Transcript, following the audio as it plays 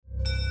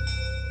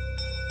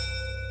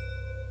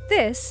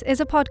This is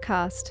a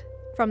podcast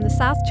from the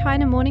South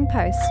China Morning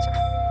Post.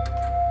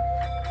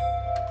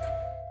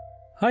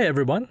 Hi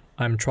everyone,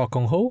 I'm Chua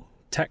Kong Ho,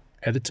 tech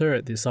editor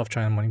at the South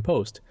China Morning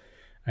Post.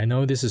 I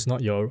know this is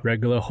not your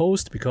regular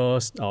host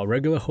because our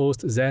regular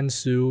host Zen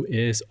Soo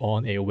is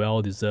on a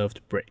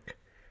well-deserved break.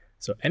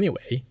 So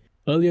anyway,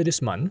 earlier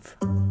this month,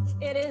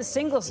 it is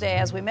Singles Day,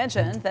 as we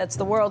mentioned. That's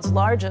the world's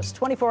largest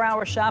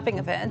 24-hour shopping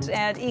event.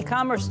 And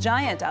e-commerce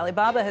giant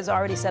Alibaba has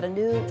already set a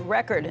new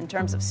record in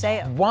terms of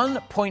sales.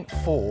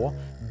 1.4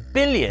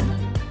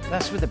 billion,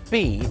 that's with a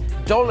B,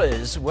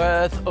 dollars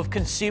worth of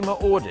consumer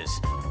orders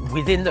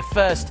within the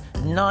first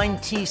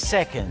 90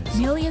 seconds.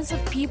 Millions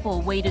of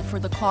people waited for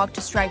the clock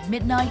to strike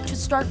midnight to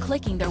start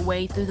clicking their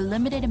way through the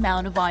limited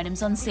amount of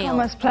items on sale.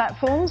 E-commerce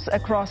platforms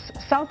across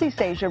Southeast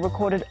Asia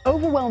recorded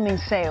overwhelming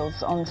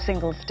sales on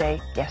Singles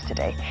Day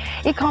yesterday.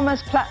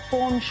 E-commerce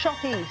platform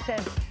Shopee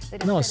said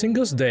that... Now,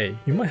 Singles Day,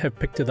 you might have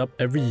picked it up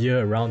every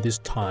year around this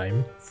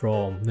time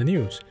from the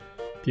news.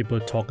 People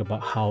talk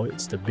about how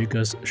it's the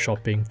biggest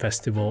shopping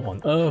festival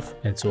on earth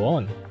and so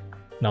on.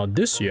 Now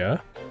this year,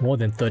 more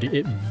than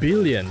 $38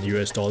 billion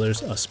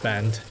are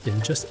spent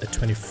in just a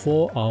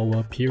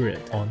 24-hour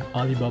period on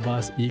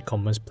Alibaba's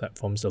e-commerce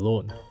platforms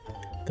alone.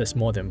 That's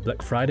more than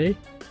Black Friday,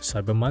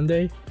 Cyber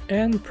Monday,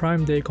 and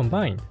Prime Day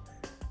combined.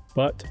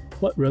 But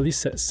what really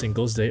sets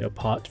Singles Day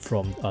apart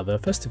from other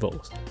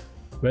festivals?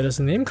 Where does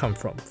the name come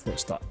from, for a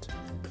start?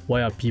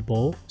 Why are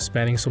people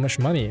spending so much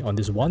money on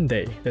this one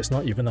day that's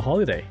not even a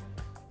holiday?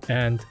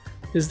 And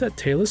is that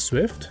Taylor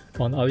Swift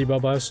on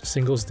Alibaba's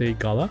Singles Day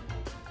gala?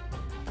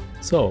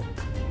 So,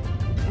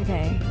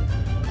 okay,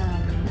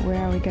 where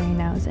are we going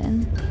now,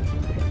 Zen?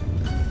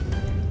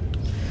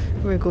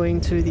 We're going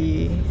to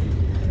the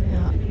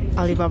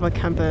Alibaba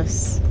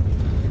campus.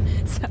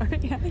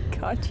 Sorry, I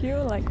caught you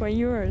like when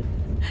you were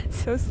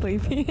so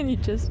sleepy and you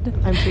just...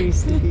 I'm pretty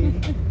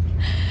sleepy.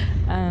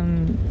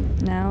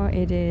 Now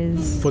it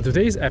is... For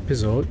today's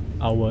episode,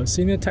 our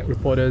senior tech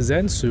reporter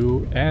Zen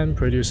Soo and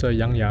producer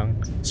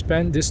Yang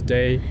spent this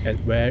day at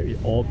where it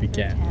all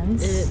began.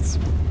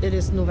 It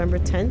is November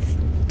 10th.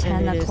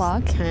 10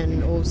 o'clock.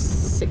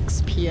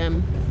 10:06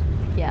 p.m.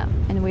 Yeah,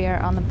 and we are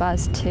on the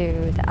bus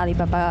to the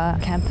Alibaba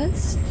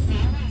campus.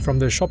 From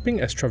the shopping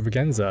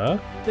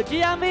extravaganza, the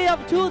GMV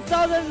of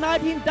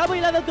 2019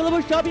 W11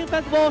 Global Shopping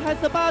Festival has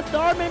surpassed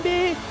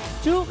RMB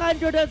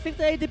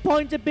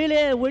 268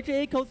 billion, which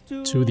equals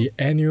to the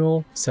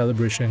annual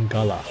celebration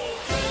gala.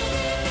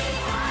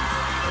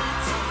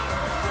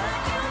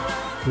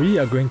 We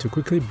are going to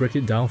quickly break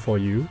it down for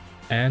you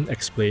and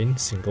explain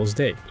Singles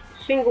Day.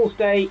 Singles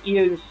Day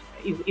is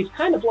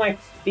kind of like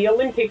the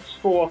Olympics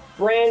for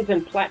brands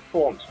and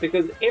platforms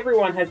because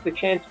everyone has the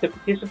chance to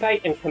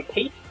participate and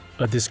compete.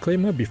 A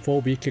disclaimer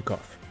before we kick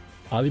off.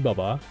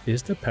 Alibaba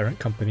is the parent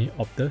company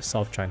of the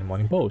South China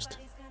Morning Post.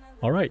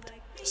 Alright,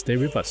 stay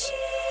with us.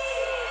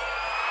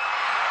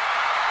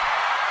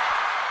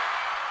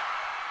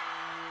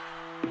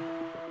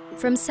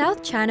 From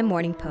South China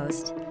Morning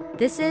Post,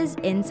 this is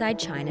Inside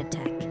China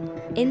Tech.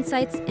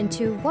 Insights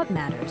into what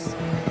matters.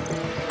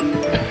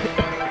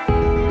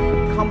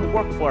 Come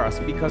work for us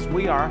because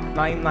we are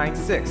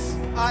 996.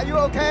 Are you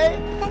okay?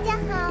 大家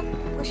好，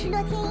我是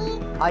乐天一。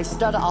 I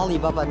started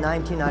Alibaba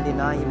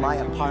 1999 in my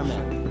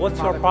apartment. What's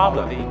your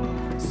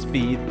problem?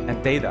 Speed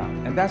and data,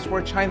 and that's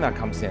where China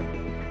comes in.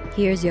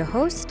 Here's your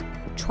host,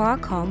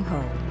 Chua Kong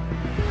Ho.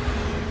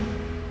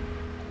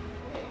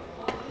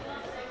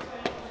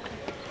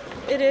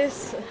 It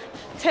is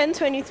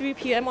 10:23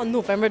 p.m. on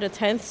November the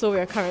 10th, so we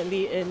are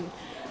currently in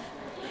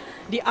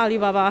the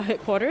Alibaba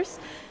headquarters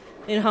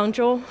in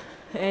Hangzhou,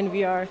 and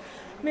we are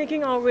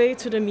making our way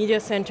to the media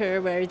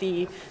center where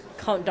the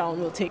countdown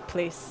will take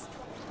place.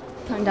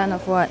 Countdown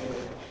of what?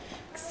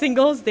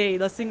 Singles Day,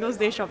 the Singles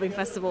Day shopping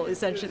festival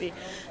essentially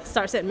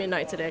starts at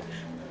midnight today.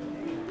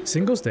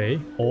 Singles Day,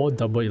 or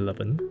Double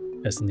 11,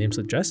 as the name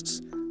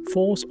suggests,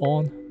 falls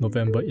on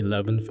November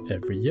 11th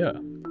every year.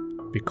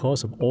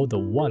 Because of all the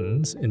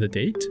ones in the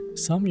date,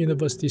 some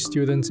university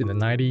students in the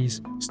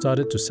 90s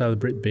started to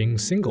celebrate being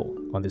single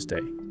on this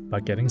day by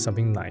getting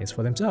something nice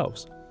for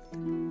themselves.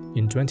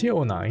 In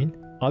 2009,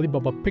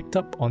 Alibaba picked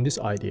up on this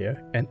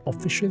idea and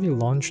officially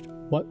launched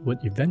what would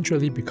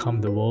eventually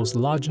become the world's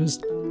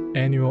largest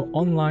annual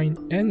online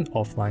and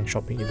offline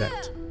shopping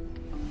event.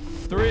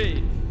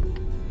 3.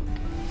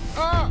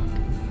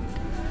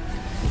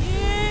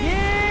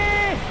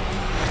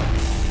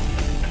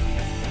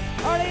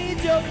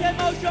 2019天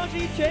猫双十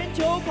一全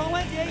球狂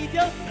欢节已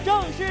经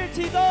正式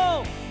启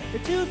动。The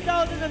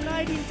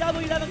 2019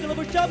 W11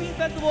 Global Shopping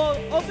Festival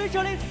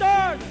officially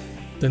starts.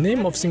 The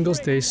name of Singles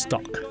Day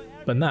stuck,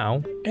 but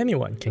now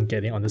anyone can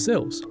get in on the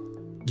sales.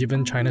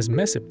 Given China's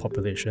massive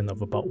population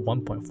of about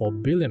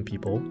 1.4 billion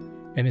people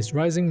and its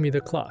rising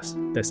middle class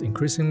that's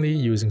increasingly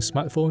using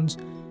smartphones,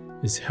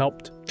 it's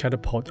helped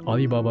catapult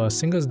Alibaba's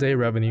Singles Day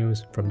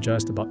revenues from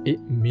just about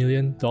 $8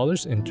 million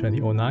in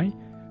 2009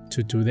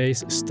 to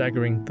today's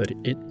staggering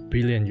 $38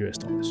 billion.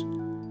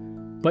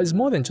 But it's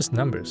more than just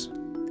numbers.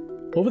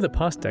 Over the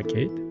past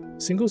decade,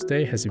 Singles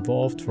Day has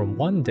evolved from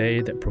one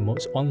day that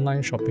promotes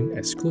online shopping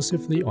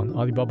exclusively on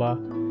Alibaba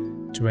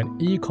to an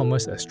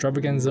e-commerce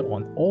extravaganza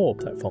on all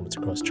platforms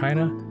across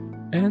China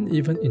and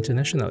even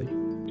internationally.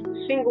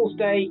 Singles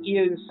Day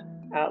is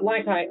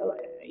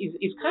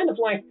kind of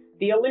like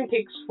the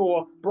Olympics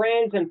for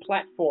brands and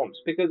platforms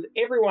because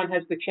everyone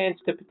has the chance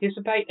to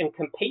participate and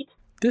compete.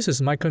 This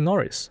is Michael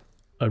Norris,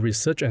 a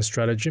research and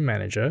strategy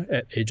manager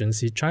at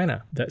Agency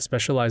China that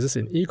specializes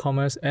in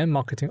e-commerce and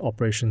marketing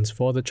operations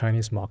for the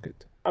Chinese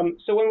market.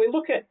 So when we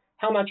look at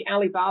how much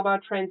Alibaba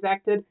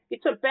transacted,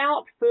 it's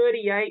about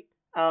 $38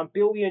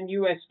 billion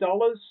US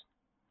dollars.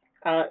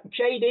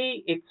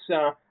 JD,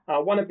 it's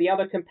one of the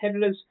other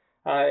competitors,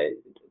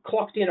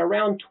 clocked in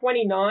around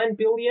 29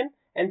 billion,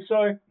 and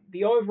so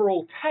the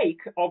overall take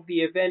of the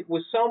event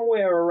was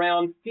somewhere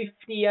around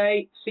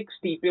 58,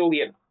 60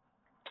 billion.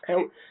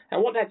 And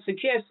what that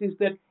suggests is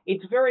that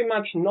it's very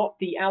much not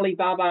the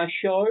Alibaba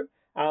show.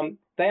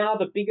 They are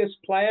the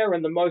biggest player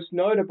and the most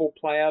notable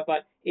player,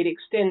 but it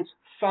extends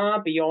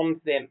far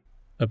beyond them.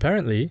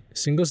 Apparently,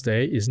 Singles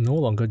Day is no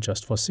longer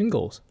just for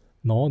singles,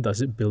 nor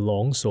does it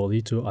belong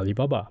solely to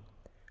Alibaba.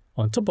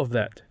 On top of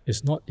that,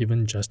 it's not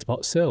even just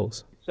about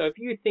sales. So if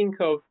you think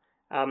of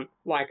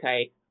like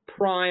a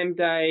Prime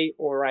Day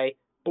or a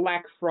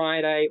Black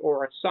Friday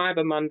or a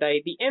Cyber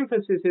Monday, the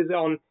emphasis is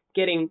on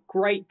getting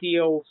great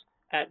deals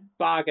at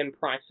bargain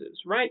prices,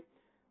 right?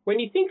 When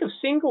you think of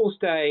Singles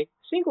Day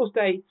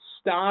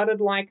started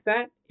like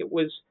that. It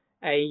was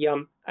a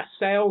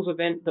sales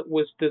event that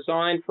was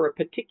designed for a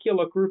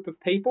particular group of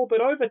people, but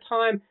over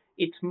time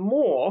it's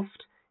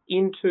morphed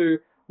into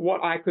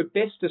what I could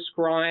best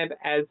describe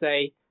as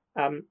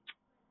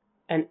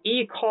an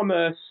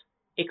e-commerce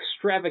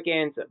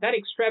extravaganza. That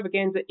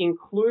extravaganza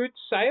includes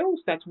sales,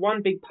 that's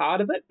one big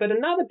part of it, but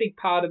another big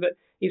part of it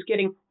is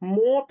getting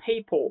more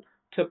people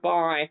to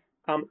buy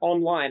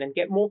online and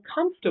get more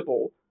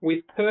comfortable with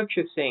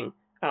purchasing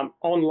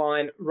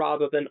online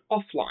rather than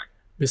offline.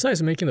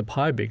 Besides making the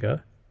pie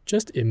bigger,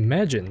 just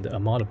imagine the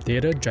amount of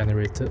data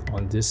generated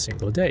on this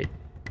single day.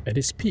 At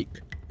its peak,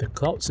 the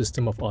cloud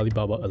system of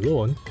Alibaba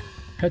alone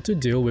had to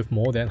deal with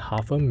more than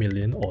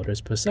 500,000 orders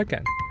per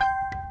second.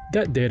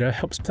 That data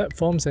helps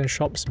platforms and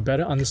shops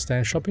better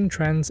understand shopping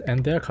trends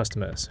and their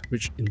customers,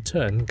 which in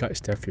turn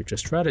guides their future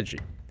strategy.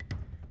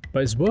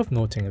 But it's worth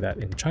noting that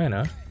in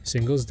China,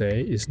 Singles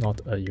Day is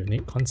not a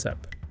unique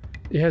concept.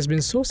 It has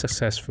been so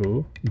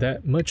successful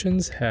that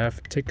merchants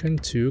have taken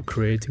to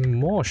creating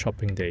more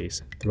shopping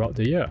days throughout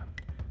the year.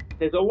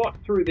 There's a lot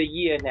through the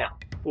year now,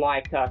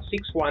 like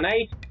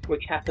 618,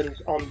 which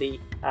happens on the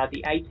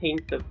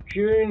 18th of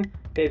June.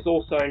 There's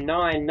also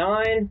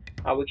 9/9,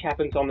 which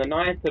happens on the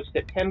 9th of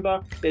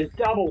September. There's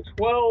Double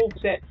 12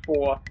 set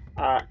for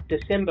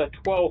December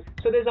 12th.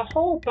 So there's a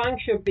whole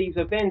bunch of these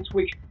events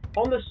which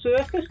on the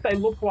surface they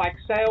look like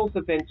sales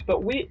events,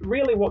 but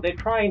really what they're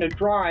trying to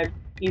drive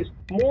is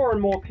more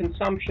and more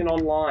consumption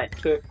online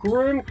to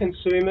groom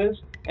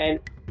consumers and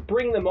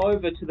bring them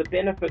over to the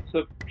benefits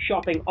of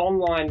shopping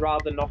online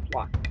rather than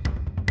offline.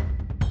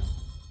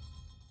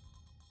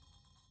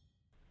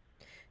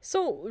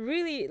 So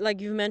really, like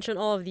you mentioned,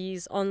 all of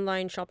these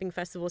online shopping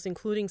festivals,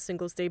 including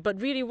Singles Day, but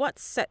really what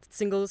sets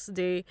Singles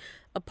Day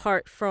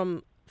apart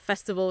from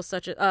festivals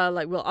such as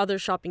other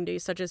shopping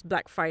days such as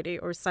Black Friday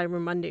or Cyber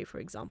Monday, for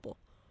example?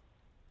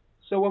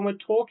 So when we're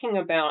talking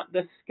about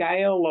the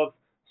scale of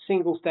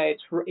Singles Day,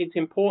 it's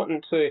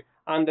important to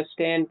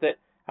understand that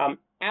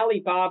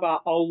Alibaba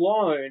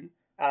alone,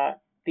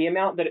 the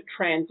amount that it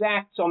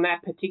transacts on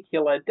that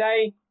particular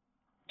day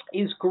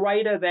is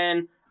greater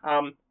than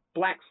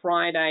Black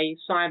Friday,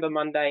 Cyber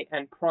Monday,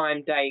 and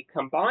Prime Day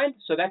combined.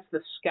 So that's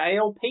the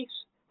scale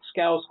piece.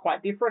 Scale is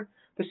quite different.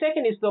 The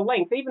second is the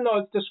length. Even though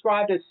it's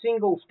described as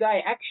Singles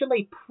Day,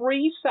 actually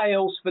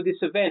pre-sales for this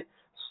event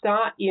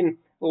start in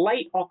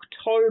late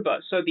October.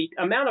 So the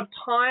amount of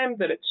time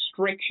that it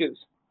stretches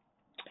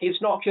is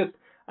not just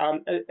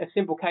a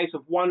simple case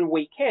of one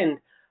weekend.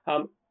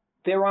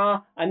 There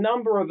are a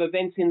number of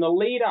events in the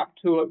lead up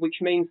to it,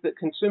 which means that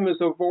consumers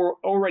have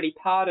already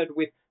parted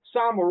with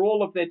some or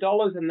all of their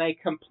dollars and they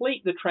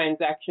complete the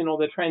transaction, or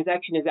the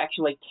transaction is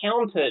actually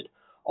counted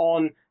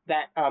on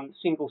that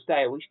Singles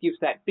Day, which gives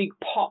that big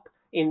pop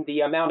in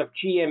the amount of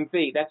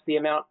GMV. That's the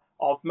amount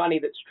of money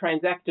that's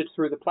transacted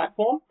through the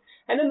platform.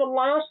 And then the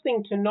last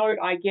thing to note,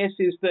 I guess,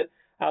 is that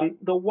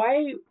the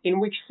way in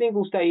which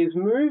Singles Day is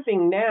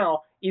moving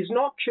now is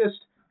not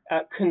just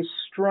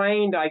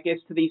constrained, I guess,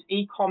 to these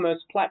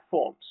e-commerce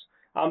platforms.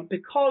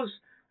 Because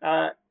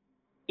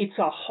it's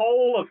a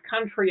whole of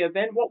country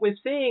event, what we're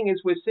seeing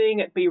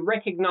it be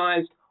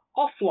recognized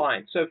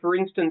offline. So, for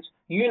instance,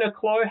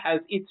 Uniqlo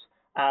has its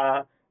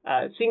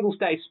Singles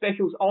Day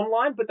specials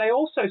online, but they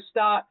also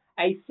start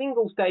a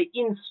Singles Day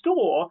in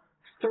store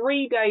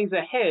 3 days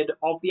ahead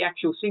of the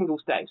actual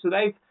Singles Day. So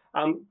they've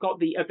got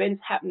the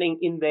events happening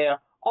in their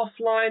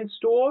offline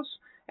stores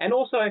and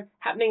also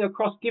happening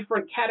across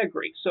different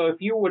categories. So if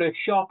you were to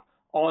shop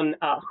on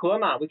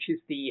Hema, which is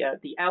the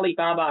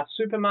Alibaba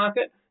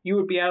supermarket, you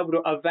would be able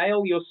to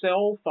avail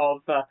yourself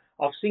of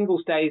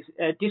Singles Day's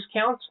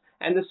discounts.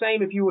 And the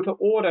same if you were to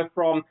order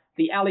from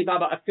the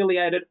Alibaba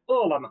affiliated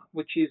Ele,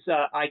 which is,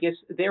 I guess,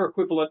 their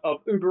equivalent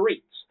of Uber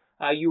Eats.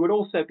 you would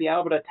also be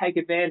able to take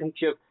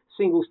advantage of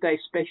Singles Day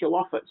special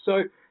offers.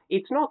 So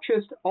it's not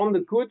just on the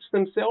goods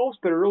themselves,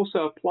 but it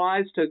also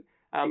applies to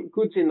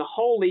goods in the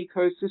whole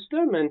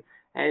ecosystem,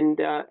 and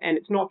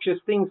it's not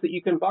just things that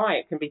you can buy.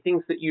 It can be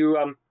things that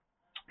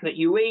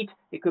you eat.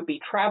 It could be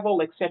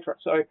travel, etc.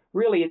 So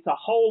really, it's a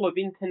whole of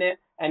internet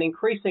and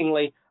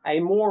increasingly a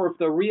more of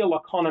the real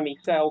economy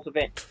sales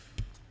event.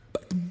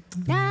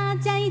 大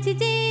家一起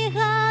集合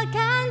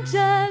看这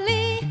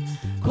里，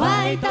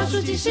快倒数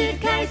计时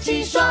开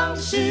启双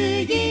十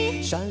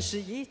一。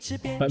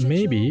 But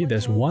maybe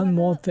there's one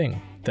more thing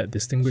that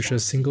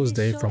distinguishes Singles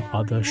Day from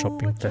other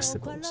shopping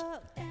festivals,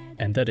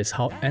 and that is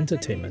how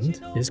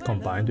entertainment is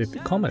combined with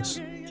e-commerce.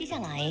 接下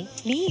来，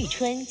李宇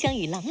春将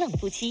与朗朗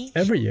夫妻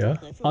Every year,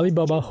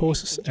 Alibaba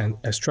hosts an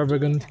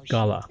extravagant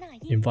gala,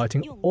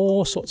 inviting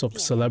all sorts of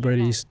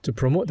celebrities to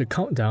promote the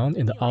countdown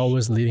in the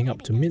hours leading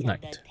up to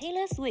midnight.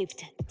 Taylor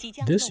Swift 即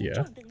将 This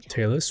year,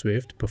 Taylor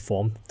Swift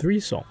performed 3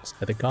 songs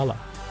at the gala.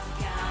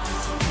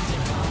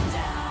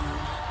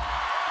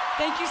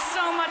 Thank you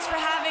so much for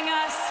having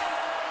us.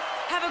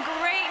 Have a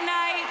great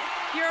night.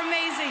 You're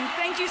amazing.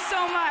 Thank you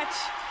so much.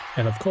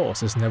 And of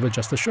course, it's never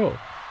just a show.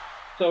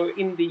 So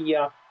in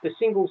the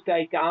Singles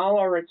Day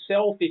Gala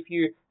itself, if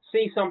you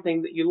see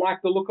something that you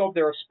like the look of,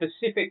 there are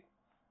specific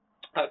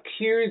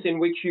queues in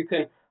which you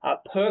can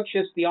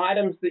purchase the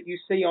items that you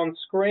see on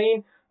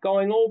screen,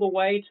 going all the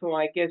way to,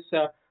 I guess,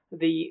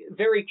 the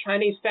very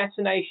Chinese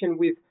fascination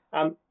with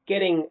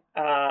getting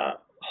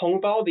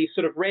hongbao, these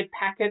sort of red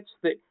packets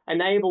that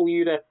enable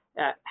you to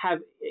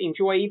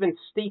enjoy even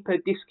steeper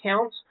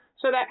discounts.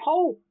 So that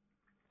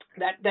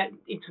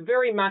it's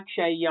very much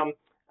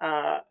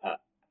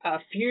a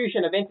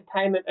fusion of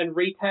entertainment and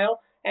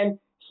retail. And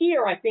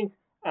here I think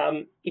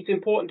it's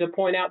important to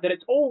point out that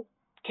it's all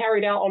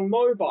carried out on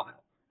mobile,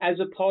 as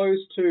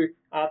opposed to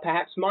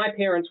perhaps my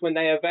parents when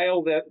they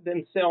avail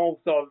themselves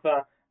of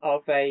a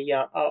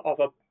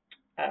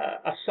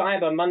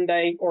Cyber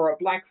Monday or a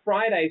Black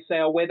Friday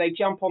sale where they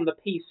jump on the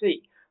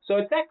PC. So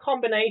it's that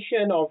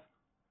combination of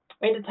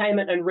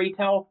entertainment and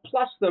retail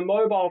plus the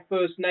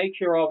mobile-first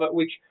nature of it,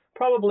 which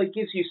probably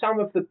gives you some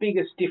of the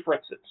biggest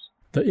differences.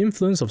 The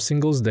influence of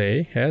Singles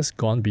Day has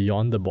gone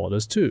beyond the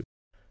borders too.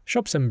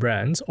 Shops and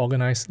brands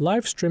organize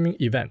live streaming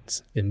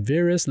events in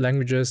various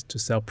languages to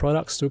sell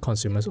products to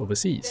consumers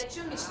overseas.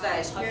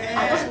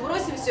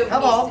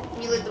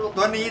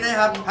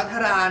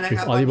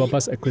 With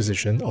Alibaba's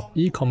acquisition of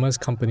e-commerce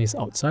companies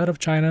outside of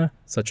China,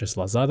 such as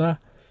Lazada,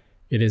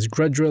 it is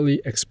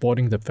gradually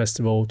exporting the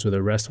festival to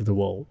the rest of the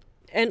world.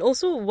 And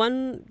also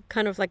one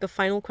kind of like a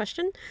final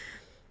question.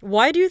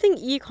 Why do you think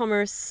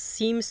e-commerce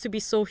seems to be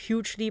so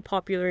hugely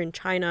popular in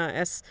China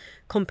as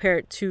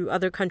compared to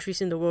other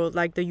countries in the world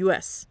like the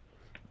US?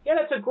 Yeah,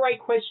 that's a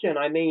great question.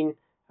 I mean,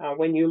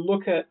 when you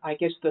look at, I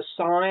guess, the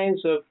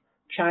size of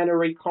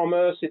China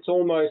e-commerce, it's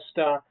almost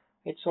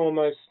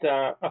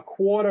a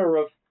quarter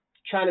of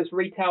China's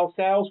retail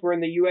sales, where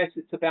in the US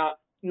it's about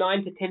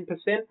 9 to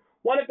 10%.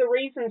 One of the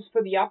reasons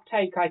for the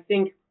uptake, I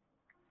think,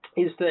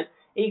 is that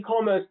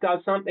e-commerce does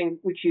something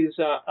which is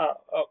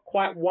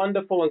quite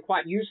wonderful and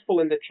quite useful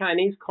in the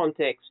Chinese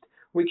context,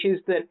 which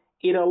is that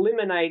it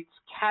eliminates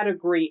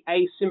category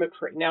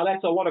asymmetry. Now,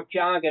 that's a lot of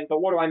jargon, but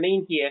what do I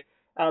mean here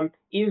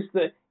is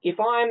that if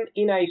I'm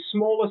in a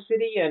smaller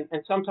city and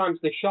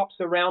sometimes the shops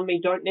around me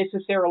don't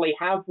necessarily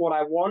have what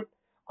I want,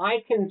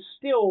 I can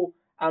still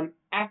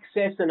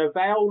access and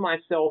avail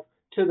myself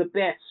to the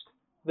best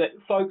that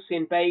folks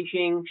in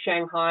Beijing,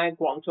 Shanghai,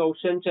 Guangzhou,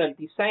 Shenzhen,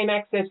 the same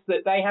access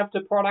that they have to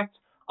products,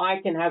 I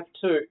can have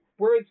too.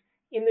 Whereas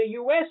in the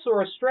US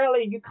or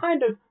Australia, you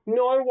kind of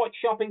know what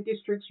shopping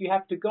districts you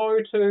have to go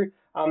to.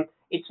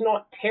 It's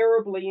not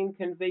terribly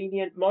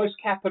inconvenient. Most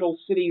capital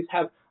cities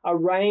have a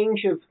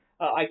range of,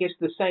 I guess,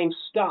 the same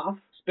stuff.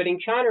 But in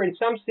China, in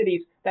some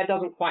cities, that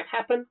doesn't quite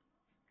happen.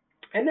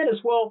 And then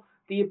as well,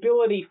 the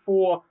ability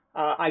for,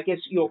 I guess,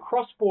 your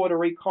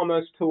cross-border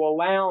e-commerce to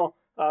allow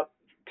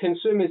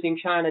consumers in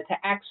China to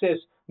access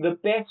the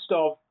best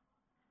of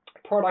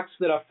products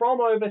that are from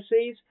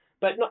overseas,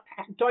 but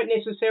don't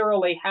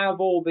necessarily have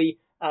all the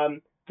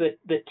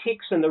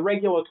ticks and the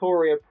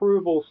regulatory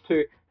approvals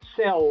to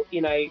sell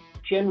in a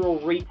general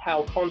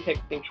retail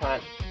context in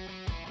China.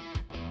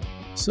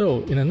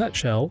 So, in a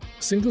nutshell,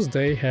 Singles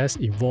Day has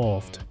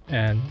evolved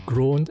and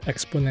grown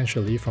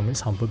exponentially from its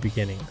humble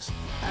beginnings.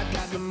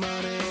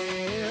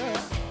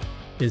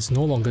 It's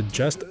no longer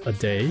just a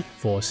day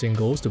for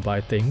singles to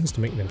buy things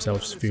to make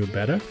themselves feel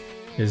better.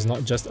 It's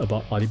not just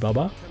about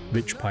Alibaba,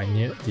 which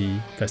pioneered the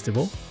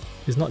festival.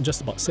 It's not just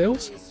about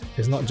sales.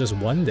 It's not just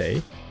one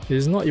day. It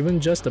is not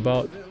even just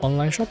about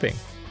online shopping.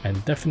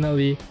 And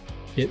definitely,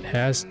 it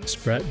has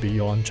spread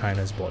beyond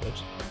China's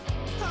borders.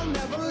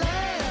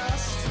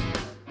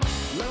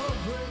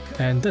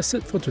 And that's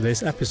it for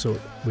today's episode.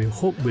 We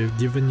hope we've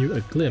given you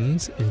a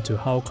glimpse into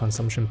how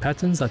consumption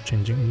patterns are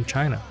changing in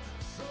China.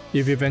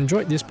 If you've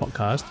enjoyed this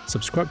podcast,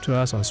 subscribe to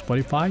us on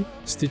Spotify,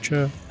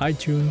 Stitcher,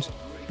 iTunes,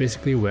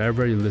 basically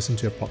wherever you listen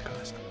to your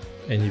podcast.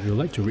 And if you'd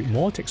like to read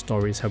more tech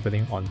stories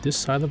happening on this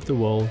side of the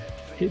world,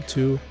 head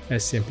to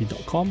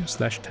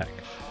scmp.com/tech.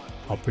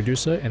 Our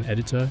producer and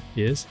editor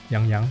is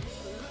Yang Yang.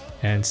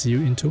 And see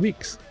you in 2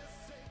 weeks.